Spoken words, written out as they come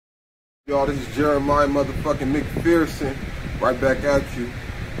Y'all, this is Jeremiah motherfucking McPherson, right back at you.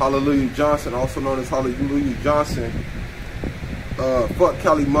 Hallelujah Johnson, also known as Hallelujah Johnson. Fuck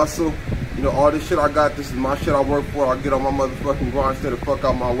Kali Muscle. You know, all this shit I got, this is my shit I work for. I get on my motherfucking grind instead of fuck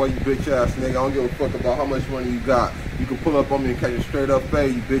out my way, you bitch ass nigga. I don't give a fuck about how much money you got. You can pull up on me and catch a straight up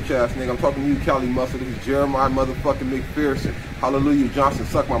fade, you bitch ass nigga. I'm talking to you, Kali Muscle. This is Jeremiah motherfucking McPherson. Hallelujah Johnson,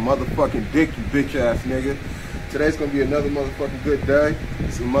 suck my motherfucking dick, you bitch ass nigga. Today's gonna be another motherfucking good day.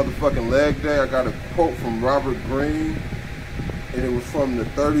 It's a motherfucking leg day. I got a quote from Robert Greene, and it was from the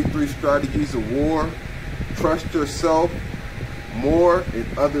 33 Strategies of War. Trust yourself more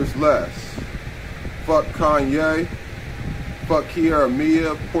and others less. Fuck Kanye. Fuck Kiara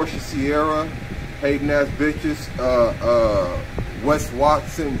Mia, Porsha Sierra, hating ass bitches, Wes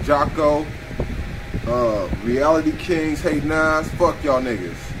Watson, Jocko, Reality Kings, hating ass. Fuck y'all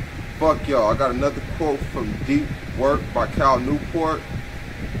niggas. Fuck y'all. I got another quote from Deep Work by Cal Newport.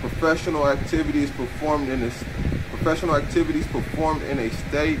 Professional activities performed in a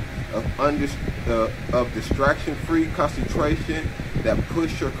state of distraction-free concentration that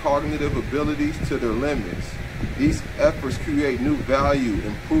push your cognitive abilities to their limits. These efforts create new value,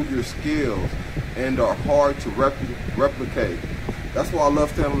 improve your skills, and are hard to replicate. That's why I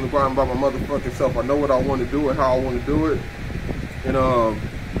love standing on the ground by my motherfucking self. I know what I want to do and how I want to do it. And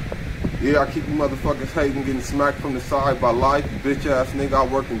yeah, I keep you motherfuckers hating, getting smacked from the side by life. You bitch ass nigga, I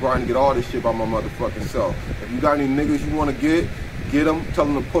work and grind and get all this shit by my motherfucking self. If you got any niggas you want to get them. Tell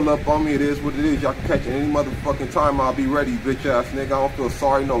them to pull up on me. It is what it is. Y'all can catch it any motherfucking time. I'll be ready, bitch ass nigga. I don't feel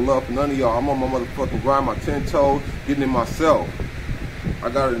sorry, no love for none of y'all. I'm on my motherfucking grind, my 10 toes, getting it myself. I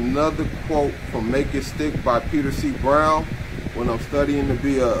got another quote from Make It Stick by Peter C. Brown. When I'm studying to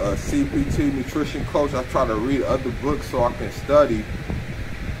be a CPT nutrition coach, I try to read other books so I can study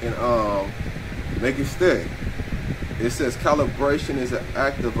and make it stick. It says calibration is an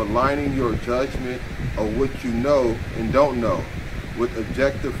act of aligning your judgment of what you know and don't know with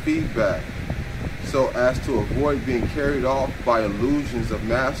objective feedback so as to avoid being carried off by illusions of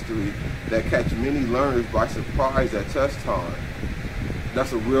mastery that catch many learners by surprise at test time.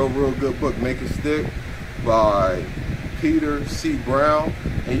 That's a real good book, Make It Stick by Peter C. Brown.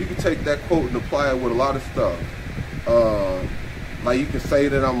 And you can take that quote and apply it with a lot of stuff. Like you can say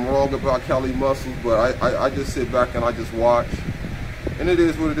that I'm wrong about Kali Muscles, but I just sit back and I just watch. And it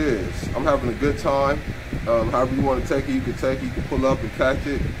is what it is. I'm having a good time. However you want to take it, you can take it. You can pull up and catch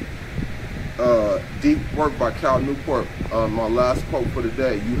it. Deep Work by Cal Newport. My last quote for the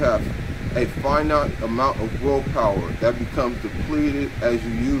day. You have a finite amount of willpower that becomes depleted as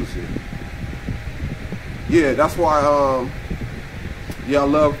you use it. Yeah, that's why yeah, I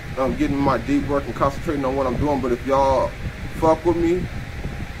love getting my deep work and concentrating on what I'm doing. But if y'all fuck with me,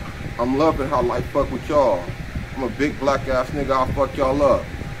 I'm loving how life fuck with y'all. I'm a big black ass nigga, I'll fuck y'all up.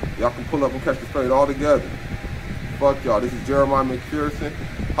 Y'all can pull up and catch the fade all together. Fuck y'all. This is Jeremiah McPherson,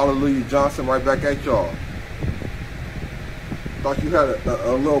 Hallelujah Johnson, right back at y'all. Thought you had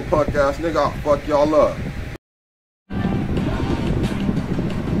a little punk ass nigga, I'll fuck y'all up.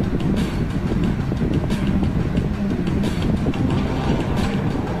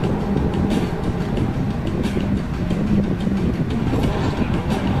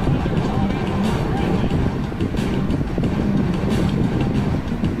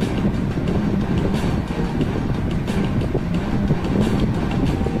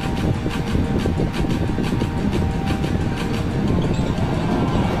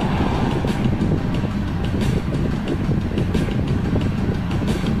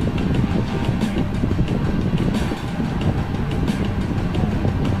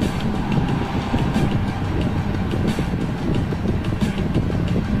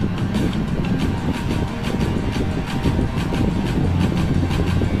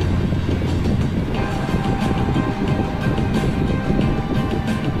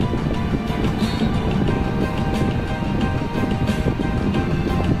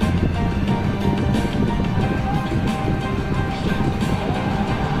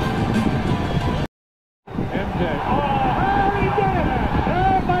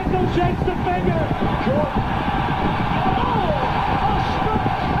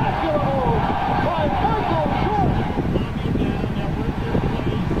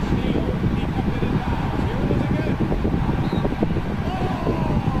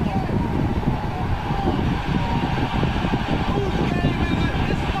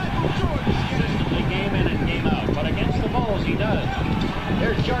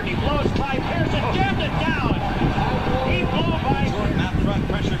 He blows by Pearson, jammed it down. He blew by Jordan out front,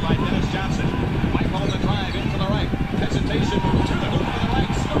 pressured by Dennis Johnson. Michael on the drive into the right. Hesitation to the hoop to the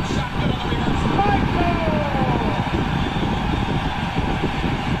right. Slow shotgun on the reverse. Michael!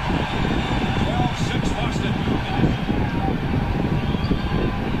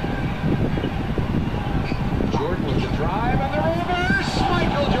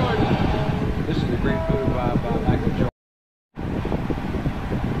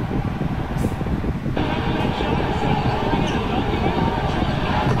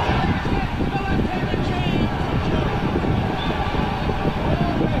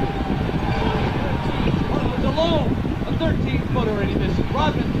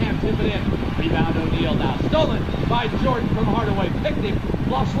 Rodman can't tip it in. Rebound O'Neal now. Stolen by Jordan from Hardaway. Picked him.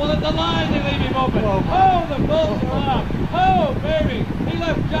 Lost one at the line. They leave him open. Oh, the Bulls are up. Oh, baby. He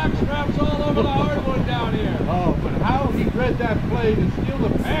left jock straps all over the hardwood down here. Oh, but how he read that play to steal the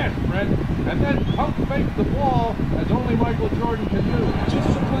pass, Brett, and then pump fake the ball as only Michael Jordan can do.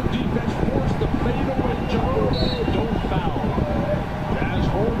 Disciplined defense forced the fadeaway jumper. Don't foul. Jazz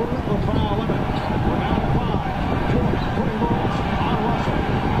over the foul limit. We're down to 5. Jordan putting balls on Russell.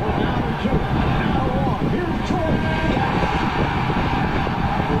 We're down to 2. Now 1. Here's Jordan.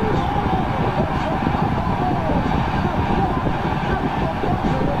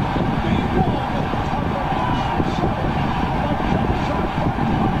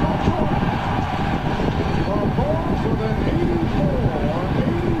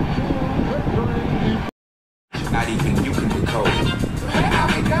 Not even you can decode.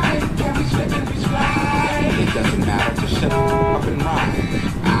 Can we slip and we slide? It doesn't matter, just shut up and ride.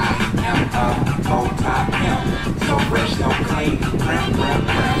 I am a old-time pimp, so fresh, so clean, and I'm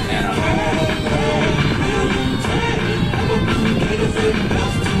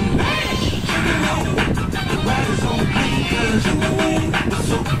the riders on clean, cause we're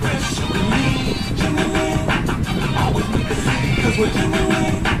so fresh, so clean, always make a scene, cause we're so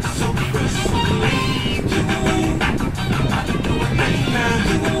fresh, so clean.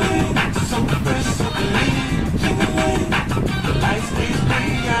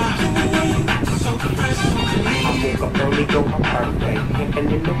 I woke up early, go my birthday, pimping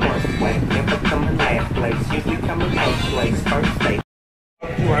in the worst way, never coming last place, usually coming first place, first day.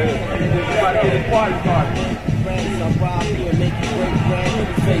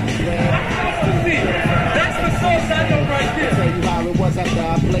 That's the sauce I know right there. Tell you how it was after I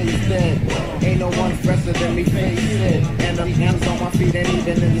blazed it. Ain't no one fresher than me face it. And the hands on my feet ain't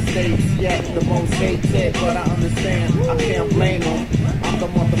even in the States yet. The most hated, but I understand. I can't blame them. I'm the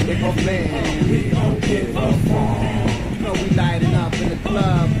motherfucker man. We don't give a fuck. You know we lighting up in the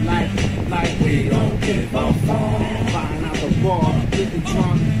club like we don't give a fuck. Buying out the bar, getting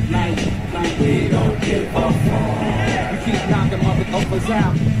drunk like we don't give a fuck. We keep knocking motherfuckers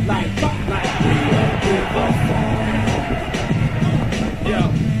out like we don't give a fuck. Yo,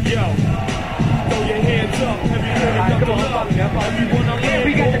 throw your hands up. Have you heard of the love?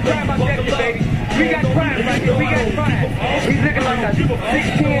 We got the crime out there, baby. We got crime right here. We got crime. He's looking like a 16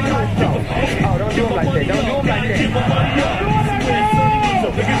 months old. Oh, don't do him like that. Don't do him like that. So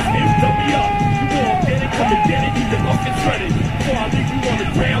niggas hands up me up. You won't get it, come and get it. You can up and shredded. So I leave you on the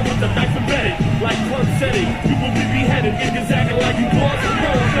ground with the knife embedded. Like Club said it, you will be beheaded. Niggas acting like you lost the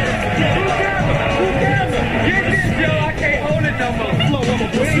road. Who cares? Get this, yo. I can't hold it no more. Flow, I'm a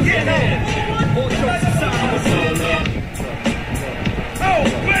pussy man. All jokes aside, I'm a soul man. Oh,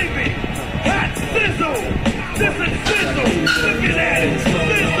 baby! Hot sizzle! This is sizzle! Look at it!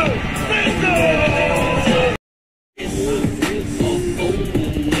 Sizzle! Sizzle!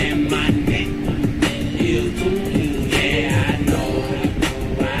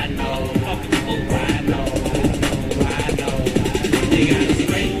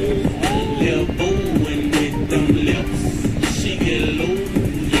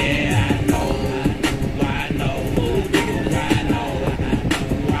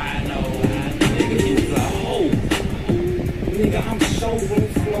 I'm so room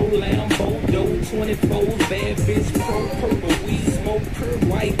flow, Lambo, dough, 24, bad bitch, pro, purple, weed, smoke, pure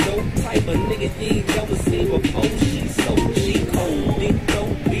white, dope, type of nigga you ain't never seen before. She so cheap, cold, big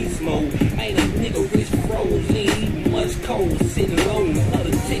dope, beast mode. Ain't a nigga rich froze, ain't much cold, sitting low,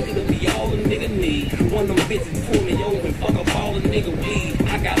 another ticket to be all a nigga need. One of them bitches pull me over and fuck up all the nigga weed.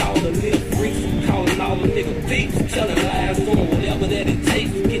 I got all the little freaks, calling all the nigga thieves, telling lies, doing whatever that it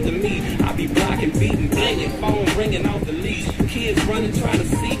takes to get to me. I be blocking, beating, banging, phone ringing off the leash. Kids running, trying to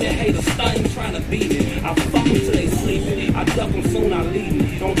see me. Haters stunting, trying to beat me. I fuck them till they sleeping. I duck them soon, I leave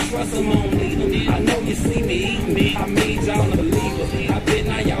them. Don't trust them, I don't lead them. I know you see me eating me. I made y'all a believer. I bet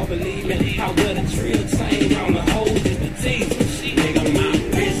now y'all believe me. How well the trill chain round the hole is the teaser. Nigga, my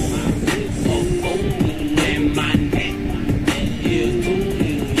wrist, oh, and my neck.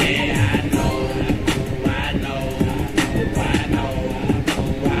 Yeah, I know.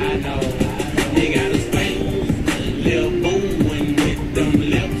 They got a spank, little boo.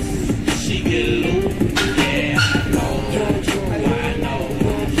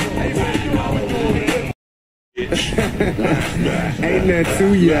 Ain't nothing to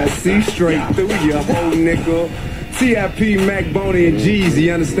ya, see straight through ya, whole nickel. TIP, Mac, Boney, and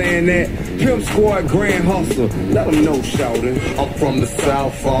Jeezy, understand that? Pimp Squad, Grand Hustle, let them know, shoutin'. I'm from the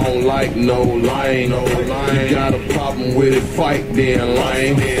South, I don't like no lane. You got a problem with it, fight then,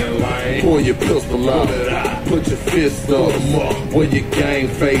 lame. Pull your pistol out, put your fist up. When you gang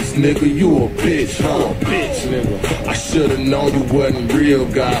face, nigga, you a bitch, huh? Bitch, nigga. I should've known you wasn't real.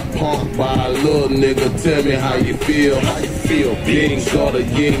 Got punked by a little nigga. Tell me how you feel. How you feel? You ain't gutter,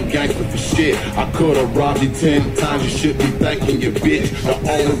 you ain't gangster for shit. I could've robbed you 10 times. You should be thanking your bitch. The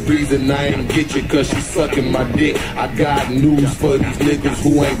only reason I ain't get you, cause she sucking my dick. I got news for these niggas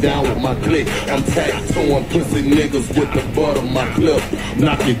who ain't down with my clique. I'm tattooing pussy niggas with the butt of my clip.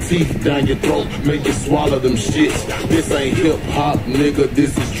 Knock your teeth down your throat, make you swallow them shits. This ain't hip hop, nigga,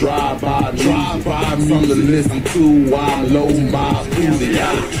 this is drive-by music. Something to listen to while I'm low my music.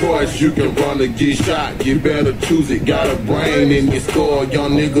 Got a choice, you can run or get shot, you better choose it. Got a brain in your skull,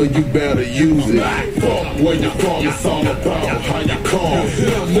 young nigga, you better use it. Fuck where you from, it's all about how you come.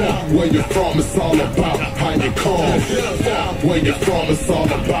 Fuck where you from, it's all about how you come. Fuck where you from, it's all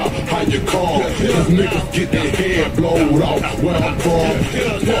about how you come. These niggas get their head blowed off where I'm from.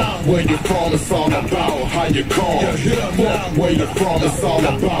 Fuck where you from, it's all about how you come. Fuck where you from, it's all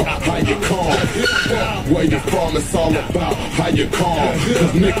about how you come. Fuck where you from, it's all about how you come.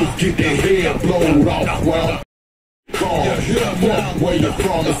 These niggas get their head blowed off where I'm from. Fuck where you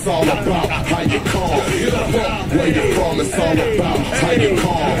from, it's all about how you come. Fuck where you from, it's all about how you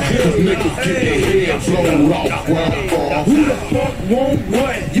come. These niggas get their head blowed off where I'm from. Who the fuck want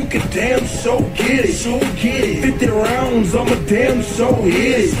what? You can damn sure get it. 50 rounds, I'ma damn sure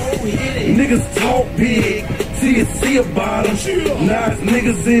hit it. Niggas talk big till you see about them. Now it's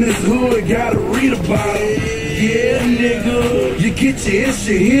niggas in his hood, gotta read about them. Yeah, nigga, you get your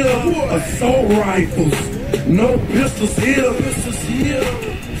issue here. Assault rifles, no pistols here.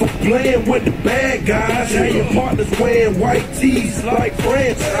 For playing with the bad guys, how your partners wearing white tees like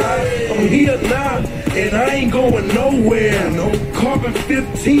franchise. I'm here now, and I ain't going nowhere. No carbon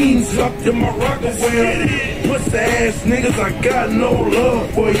 15 sucked in my Rockaware. Pussy ass niggas, I got no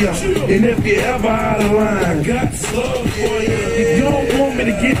love for ya. And if you ever out of line, I got love for ya. If you don't want me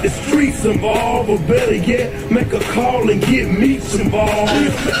to get the streets involved, or better yet, make a call and get me involved.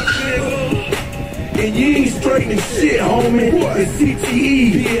 And you ain't straightening shit, homie. It's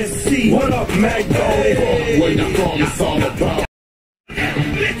CTE, PSC. What up, Mac Dog? Where you from, it's all about.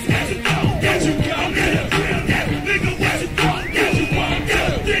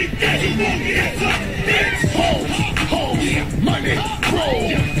 Money, roll,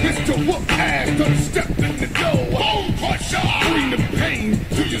 Mr. Whoop ass, don't step in the door. Porsha, bring the pain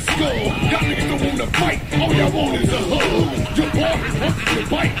to your skull. Y'all niggas don't wanna fight, all y'all want is a hug. Your boy wants to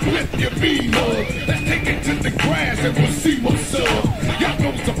bite, flip your beam up. Let's take it to the grass and we'll see what's up. Y'all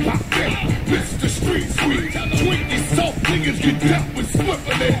know it's about that, Mr. Street Sweet. Twinkie soft niggas get dealt with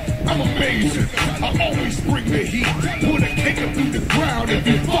swiftly. I'm amazing, I always bring the heat. Put a cake up through the ground if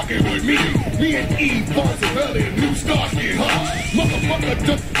you fucking with me. Me and Eve, Bonsavelli, and New Stars get hot. Motherfucker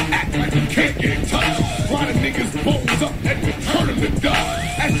don't act like you can't get touched. Riding niggas bones up and turn them to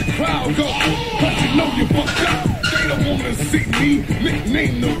dust. As the crowd goes, but you know you fucked up. They don't wanna see me,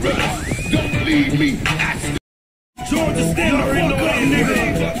 nickname the rest. Don't leave me, ask Georgia, stand the fuck up, nigga.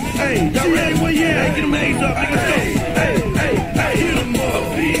 Hey, y'all ready? Where you at? Get them hands up, nigga. Hey, hit them up.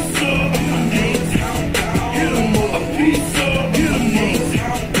 A piece up. Hit them up. A piece up. Hit them up.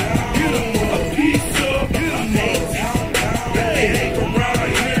 Hit them up. A piece up. Hit them up. Hey, come around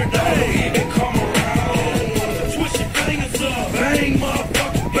here, dog. Even come around. Twist your fingers up. Bang,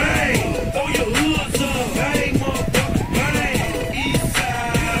 motherfucker, bang. Throw your hoods up. Bang, motherfucker, bang. East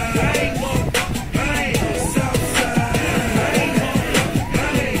side. Bang, motherfucker, bang. South side. Bang, motherfucker,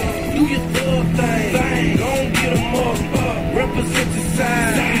 bang. Do your thug thing. Bang. Gon' get 'em up. Represent your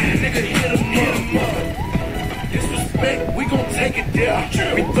side. Nigga, hit 'em up. Disrespect, we gon' take it there.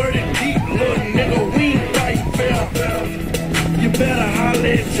 We 30 deep, little nigga, we ain't fight fair. You better holler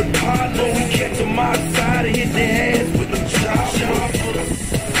at your partner. We catch 'em outside and hit their ass with them choppers.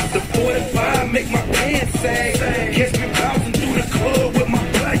 The 45 make my pants sag. Catch me bouncing through the club with my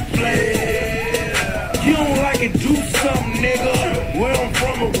black flag. You don't like it, do something, nigga. Where I'm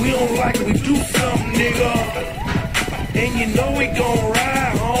from, we don't like it, we do something, nigga. And you know we gon'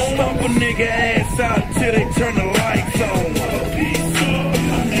 ride home. Stomp a nigga ass out till they turn the lights on. A piece up,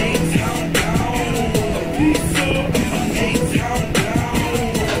 ain't town down. A piece up, ain't town down.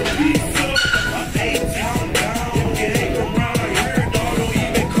 A piece up, ain't town down. If you ain't around here, dog, don't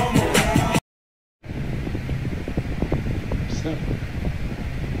even come around. What's up?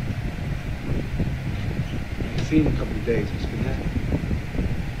 I've seen a couple of days. What's been happening?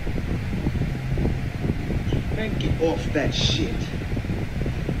 Man, get off that shit.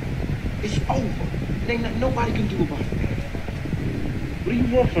 It's over. There ain't nothing nobody can do about that. What do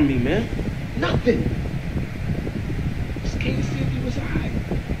you want from me, man? Nothing. Just came to see if you was alright.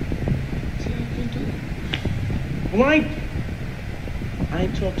 See how you can do. Well, I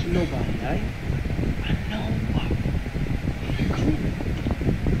ain't talked to nobody, right? I know.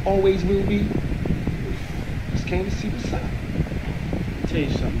 Always will be. Just came to see what's up. I'll tell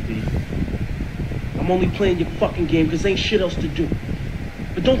you something, B. I'm only playing your fucking game because ain't shit else to do.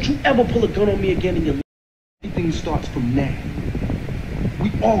 But don't you ever pull a gun on me again in your life. Everything starts from now.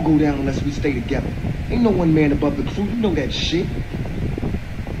 We all go down unless we stay together. Ain't no one man above the crew. You know that shit.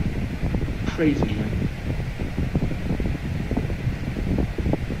 Crazy, man.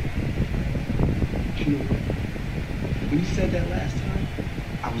 You know what? When you said that last time,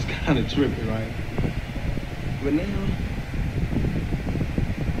 I was kind of tripping, right? But now,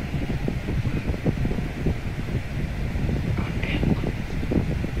 I am crazy.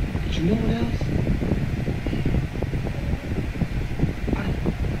 But you know what else? I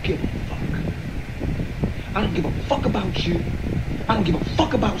don't give a fuck. I don't give a fuck about you. I don't give a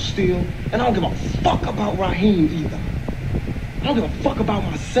fuck about Steele. And I don't give a fuck about Raheem either. I don't give a fuck about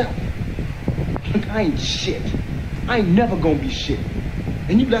myself. I ain't shit. I ain't never gonna be shit.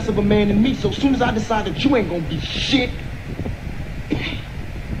 And you less of a man than me, so as soon as I decide that you ain't gonna be shit.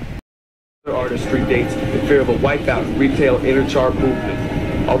 Artistry dates in fear of a wipeout retail interchart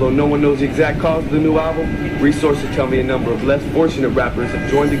movement. Although no one knows the exact cause of the new album, resources tell me a number of less fortunate rappers have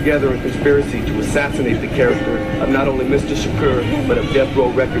joined together in conspiracy to assassinate the character of not only Mr. Shakur, but of Death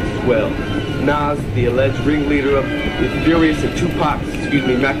Row Records as well. Nas, the alleged ringleader of the Furious and Tupac's,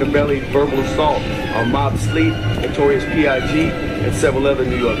 Machiavelli verbal assault on Mob Sleep, Notorious P.I.G., and several other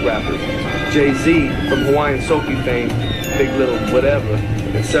New York rappers. Jay-Z, from Hawaiian Sophie fame, Big Little Whatever,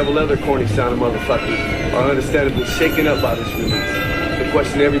 and several other corny sounding motherfuckers are understandably shaken up by this release. The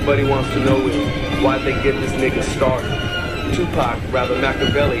question everybody wants to know is, why'd they get this nigga started? Tupac, rather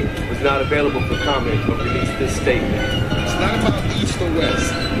Machiavelli, was not available for comment but released this statement. It's not about East or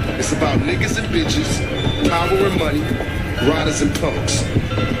West. It's about niggas and bitches, power and money, riders and punks.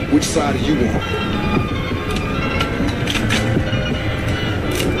 Which side are you on?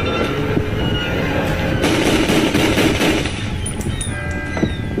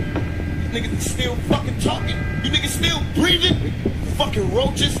 Niggas still fucking talking. You niggas still breathing. Fucking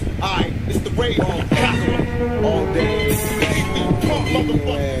roaches. Alright, it's the raid on Gotham all day.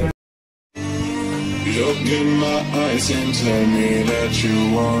 Look in my eyes and tell me that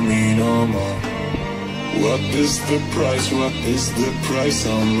you want me no more. What is the price? What is the price?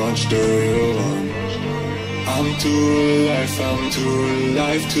 How much do you want? I'm too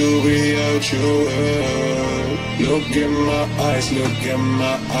alive to be out your world. Look in my eyes,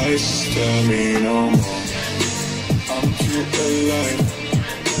 tell me no more. I'm too alive,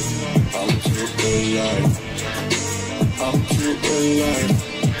 I'm too alive, I'm too alive,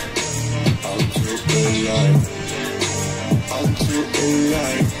 I'm too alive, I'm too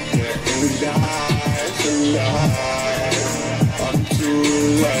alive, yeah, alive, I'm too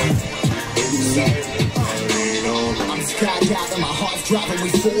alive, I'm skydive and my heart's driving, we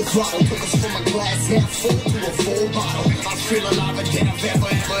full throttle. Took us from a glass half full to a full bottle. I feel alive than I've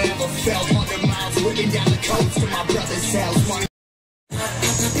ever felt. 100 miles looking down the coast to my brother's house.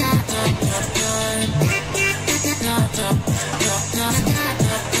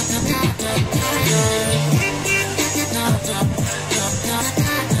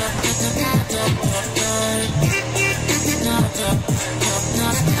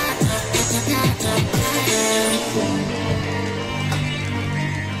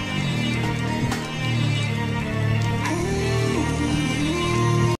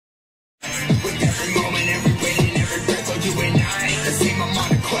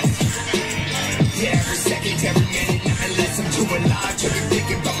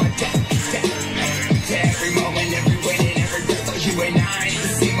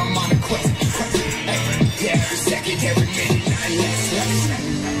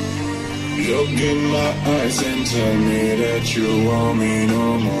 Look in my eyes and tell me that you want me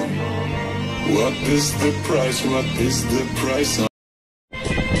no more. What is the price? What is the price?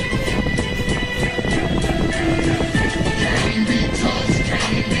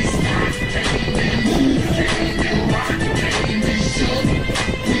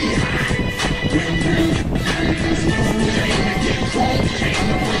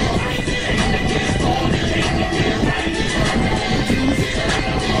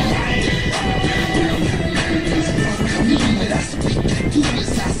 Do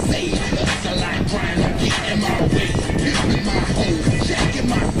as I say, hustle like grind, I'm getting my way. Living my home.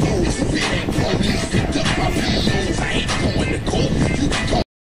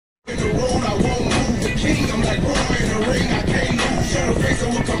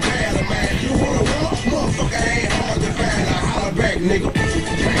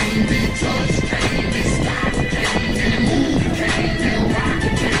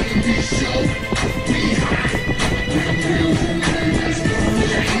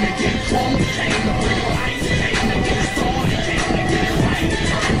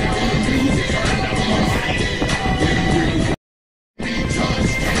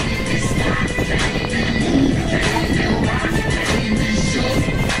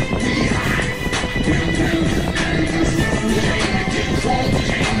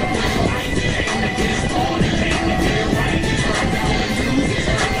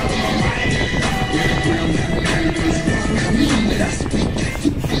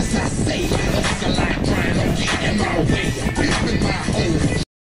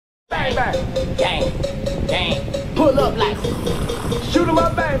 Shoot him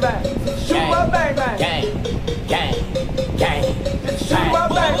up, bang bang. Shoot him up, bang bang. Gang, gang, gang. Shoot him up,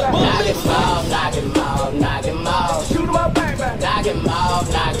 bang bang. Knock him off, knock him off, knock him off. Shoot him up, bang bang. Knock him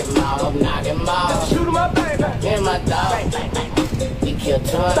off, knock him off, knock him off. Shoot him up, bang bang. Me and my dog, we kill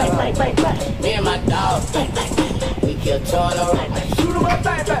Turner. Me and my dog, we kill Turner. Shoot him up,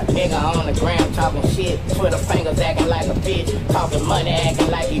 bang bang. Nigga on the gram talking shit, Twitter fingers acting like a bitch, talking money acting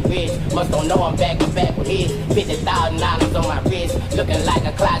like he rich. Must don't know I'm back to back with his $50,000 on my wrist, looking like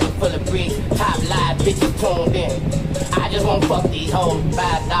a closet full of bricks. Top live bitches tuned in. I just won't fuck these hoes.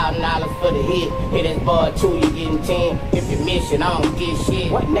 $5,000 for the hit. Hit this boy 2, you getting 10. If you miss it, I don't get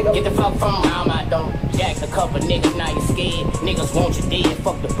shit. What, nigga? Get the fuck from around my door. Jacked a couple niggas, now you scared. Niggas want you dead,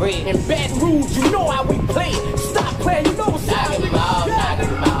 fuck the bread. In Baton Rouge, you know how we play. Stop playing, you know what's up. Knock him off, knock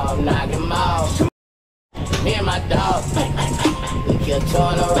him off, knock him off. Me and my dog, we kill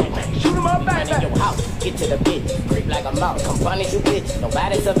Turner. Shoot him up, bang Run in bang. your house, get to the bitch, creep like a mouse, come punish you bitch.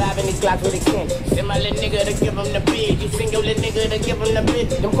 Nobody surviving these Glocks with extensions. Send my little nigga to give him the bid. You send your little nigga to give him the bid.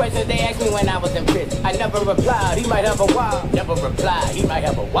 Them questions they asked me when I was in prison, I never replied, he might have a while. Never replied, he might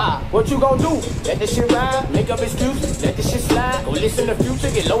have a while. What you gonna do? Let the shit ride, make up excuses, let the shit slide. Go listen to Future,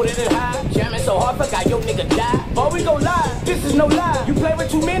 get loaded and high. Jamming so hard, forgot your nigga die. Oh, we gon' lie. This is no lie. You play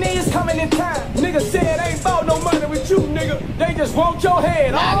with too many, it's coming in time. Niggas said ain't about no money with you, nigga. They just want your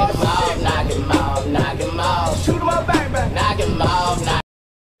head. Knock him off, knock him off, knock him off. Shoot him up, bang bang. Knock him off, knock.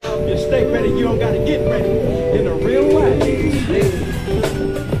 You stay ready, you don't gotta get ready. In a real way.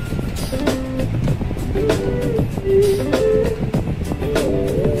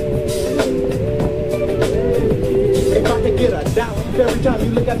 If I could get $1 every time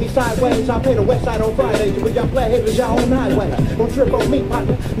you look at me sideways, I'll pay the west side on Friday. With y'all play haters, y'all on highway. Don't trip on me,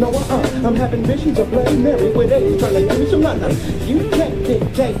 partner. No, I'm having visions of Bloody Mary with AIDS, trying to give me some nothing. You can't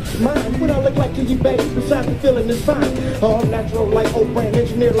dictate mine. What I look like to you, baby, besides the feeling is fine. All natural like old brand,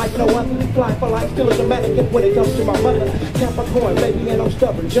 engineer like no other. Fly for life, still as a mannequin when it comes to my mother. Capricorn, baby, and I'm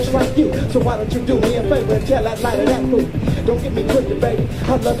stubborn, just like you. So why don't you do me a favor and tell that light of that food? Don't get me twisted, baby.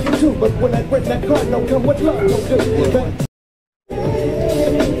 I love you too, but when that rent that card don't come with love, don't do it, baby.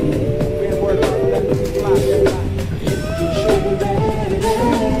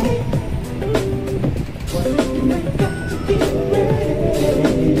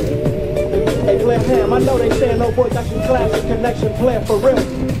 I know they saying no boy got some class and connection playing for real.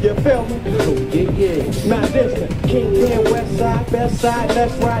 You feel me? Yeah. Not distant. Kingpin, west side, best side,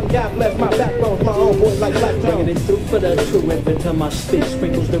 left, right. God bless my backbone, my own boy like black Bringing it through for the true every time I spit.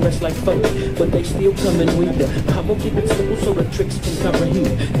 Sprinkles the rest like fun, but they still coming with it. I'm gonna keep it simple so the tricks can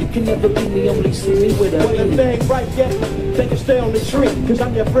comprehend. You can never be me, only see me with a well, the thing right yet, they can stay on the tree. Cause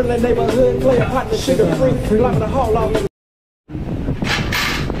I'm your friendly neighborhood player, partner, sugar free. Live in the hall off.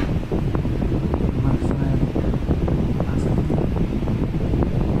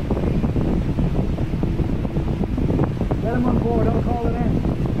 Let him on board, I'll call it in.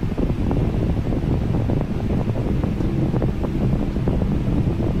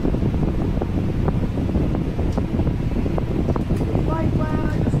 Flight plan,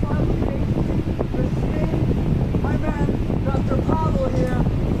 I just filed with the agency. There's me, my man, Dr. Pavel here,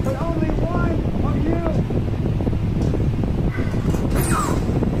 but only one of you.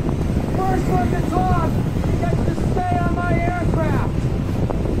 First one to talk, he gets to stay on my aircraft.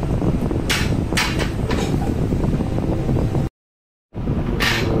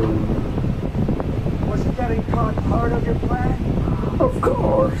 Was getting caught part of your plan? Of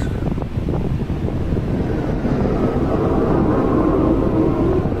course.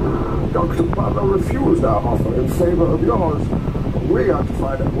 Dr. Pavel refused our offer in favor of yours. We got to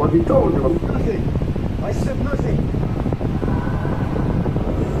find out what he told you. Nothing. I said nothing.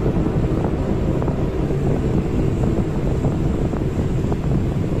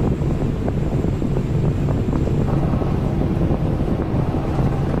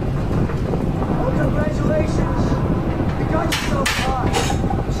 Well, congratulations. You got yourself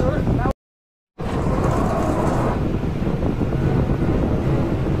caught. Sir, now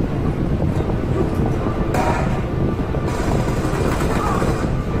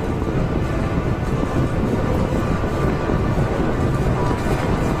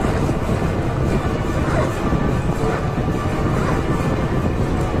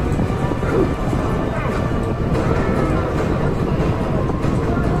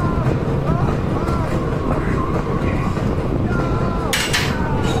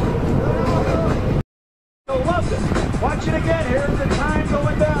watch it again. Here's the time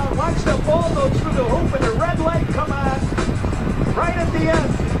going down. Watch the ball go through the hoop and the red light come on. Right at the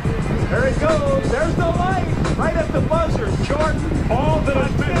end. There it goes. There's the light. Right at the buzzer. Jordan. All that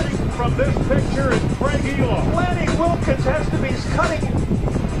I'm missing from this picture is Craig Elam.